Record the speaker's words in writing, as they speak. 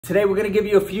Today we're going to give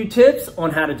you a few tips on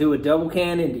how to do a double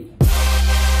can Indy.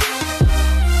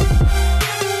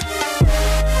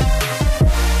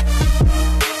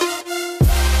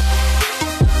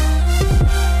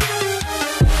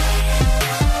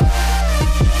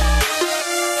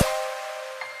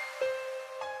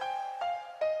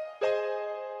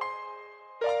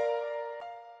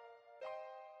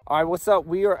 All right, what's up?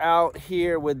 We are out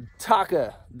here with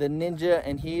Taka, the ninja,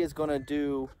 and he is going to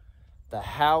do the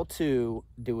how to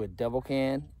do a double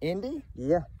can Indy.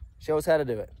 Yeah. Show us how to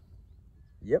do it.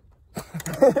 Yep.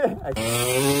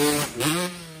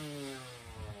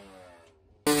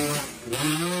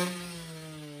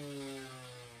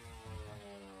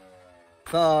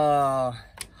 So,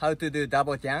 how to do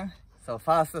double can? So,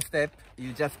 first step,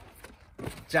 you just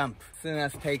jump soon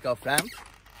as take off ramp.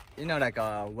 You know, like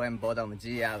when bottom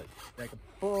G out, like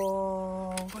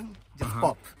boom, just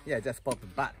pop. Yeah, just pop.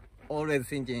 But always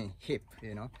thinking hip,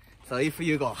 you know. So if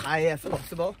you go high as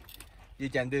possible, you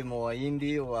can do more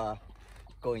Indy or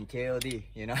go in KOD,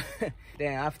 you know.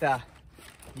 Then after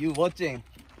you watching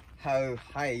how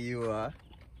high you are,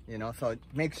 you know, so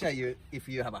make sure you, if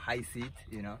you have a high seat,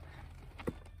 you know.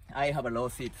 I have a low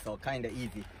seat, so kind of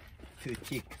easy to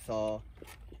kick. So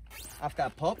after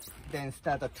pop, then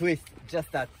start a twist,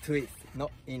 just a twist,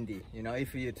 not Indy. You know,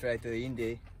 if you try to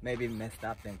Indy, maybe messed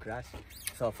up, then crash.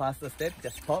 So first step,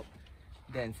 just pop.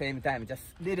 Then same time, just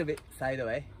little bit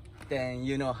sideways. Then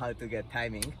you know how to get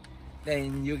timing.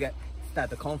 Then you get start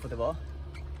comfortable.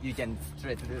 You can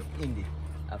straight to Indy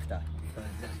after. So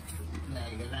just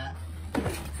like that.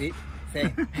 See?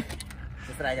 Same.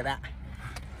 Just like that.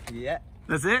 Yeah.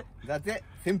 That's it? That's it.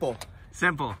 Simple.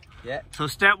 Simple. Yeah. So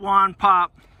step one,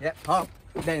 pop. Yeah, pop.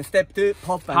 Then step two,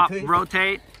 pop and Pop, twist.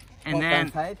 rotate, and pop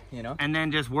then side, you know. and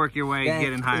then just work your way Then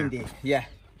getting higher. Indy. Yeah.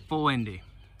 Full Indy.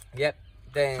 Yep.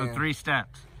 Then So 3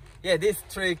 steps. yeah, this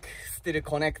trick still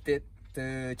connected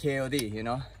to KOD, you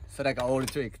know. So like an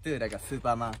old trick too, like a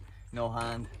Superman, no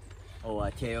hand, or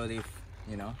a KOD,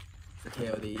 you know. So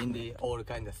KOD, Indy, all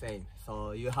kind of same.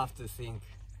 So you have to think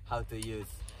how to use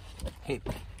hip,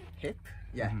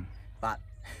 yeah, but.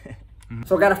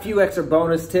 So I got a few extra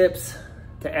bonus tips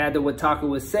to add to what Taka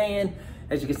was saying.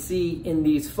 As you can see in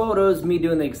these photos, me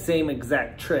doing the same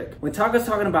exact trick. When Taka's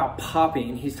talking about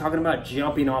popping, he's talking about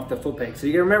jumping off the foot peg. So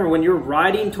you gotta remember, when you're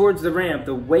riding towards the ramp,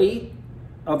 the weight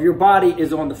of your body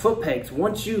is on the foot pegs.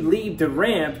 Once you leave the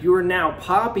ramp, you are now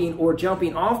popping or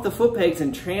jumping off the foot pegs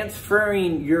and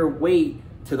transferring your weight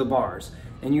to the bars.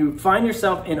 And you find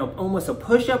yourself in almost a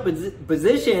push-up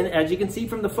position. As you can see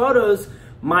from the photos,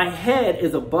 my head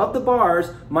is above the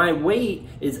bars, my weight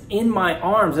is in my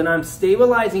arms, and I'm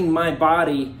stabilizing my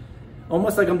body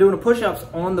almost like I'm doing a push-ups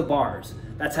on the bars.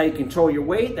 That's how you control your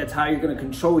weight. That's how you're gonna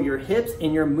control your hips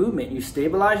and your movement. You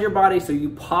stabilize your body so you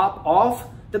pop off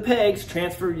the pegs,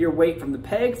 transfer your weight from the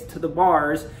pegs to the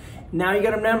bars. Now you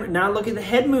gotta remember, now look at the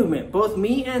head movement. Both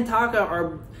me and Taka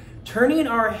are turning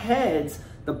our heads.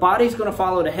 The body's gonna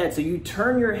follow the head. So you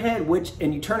turn your head,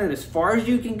 and you turn it as far as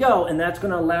you can go, and that's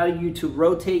gonna allow you to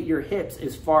rotate your hips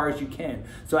as far as you can.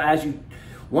 So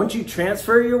once you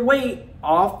transfer your weight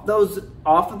off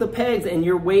of the pegs and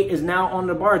your weight is now on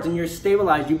the bars and you're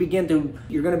stabilized, you're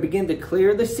gonna begin to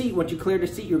clear the seat. Once you clear the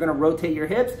seat, you're gonna rotate your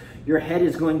hips, your head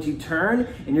is going to turn,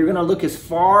 and you're gonna look as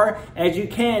far as you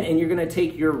can, and you're gonna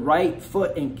take your right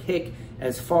foot and kick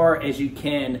as far as you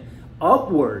can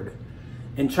upward.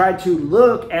 And try to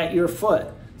look at your foot.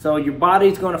 So your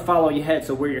body's gonna follow your head.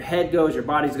 So where your head goes, your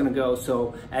body's gonna go.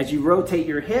 So as you rotate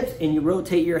your hips and you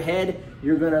rotate your head,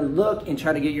 you're gonna look and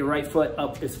try to get your right foot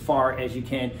up as far as you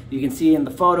can. You can see in the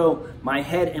photo, my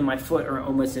head and my foot are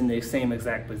almost in the same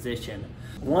exact position.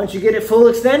 Once you get it full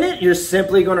extended, you're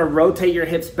simply gonna rotate your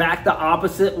hips back the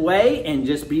opposite way and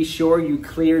just be sure you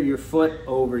clear your foot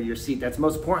over your seat. That's the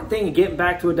most important thing in getting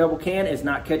back to a double can is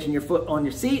not catching your foot on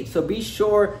your seat. So be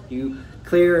sure you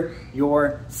clear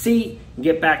your seat and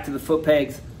get back to the foot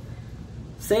pegs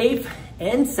safe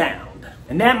and sound.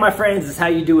 And that, my friends, is how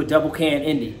you do a double can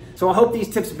Indy. So I hope these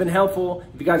tips have been helpful.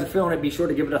 If you guys are feeling it, be sure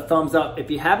to give it a thumbs up. If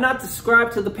you have not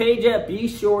subscribed to the page yet, be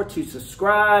sure to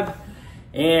subscribe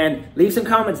and leave some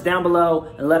comments down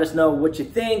below and let us know what you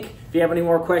think. If you have any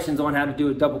more questions on how to do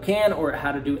a double can or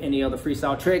how to do any other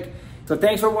freestyle trick. So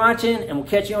thanks for watching, and we'll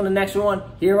catch you on the next one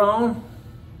here on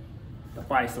The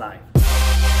Feisst Life.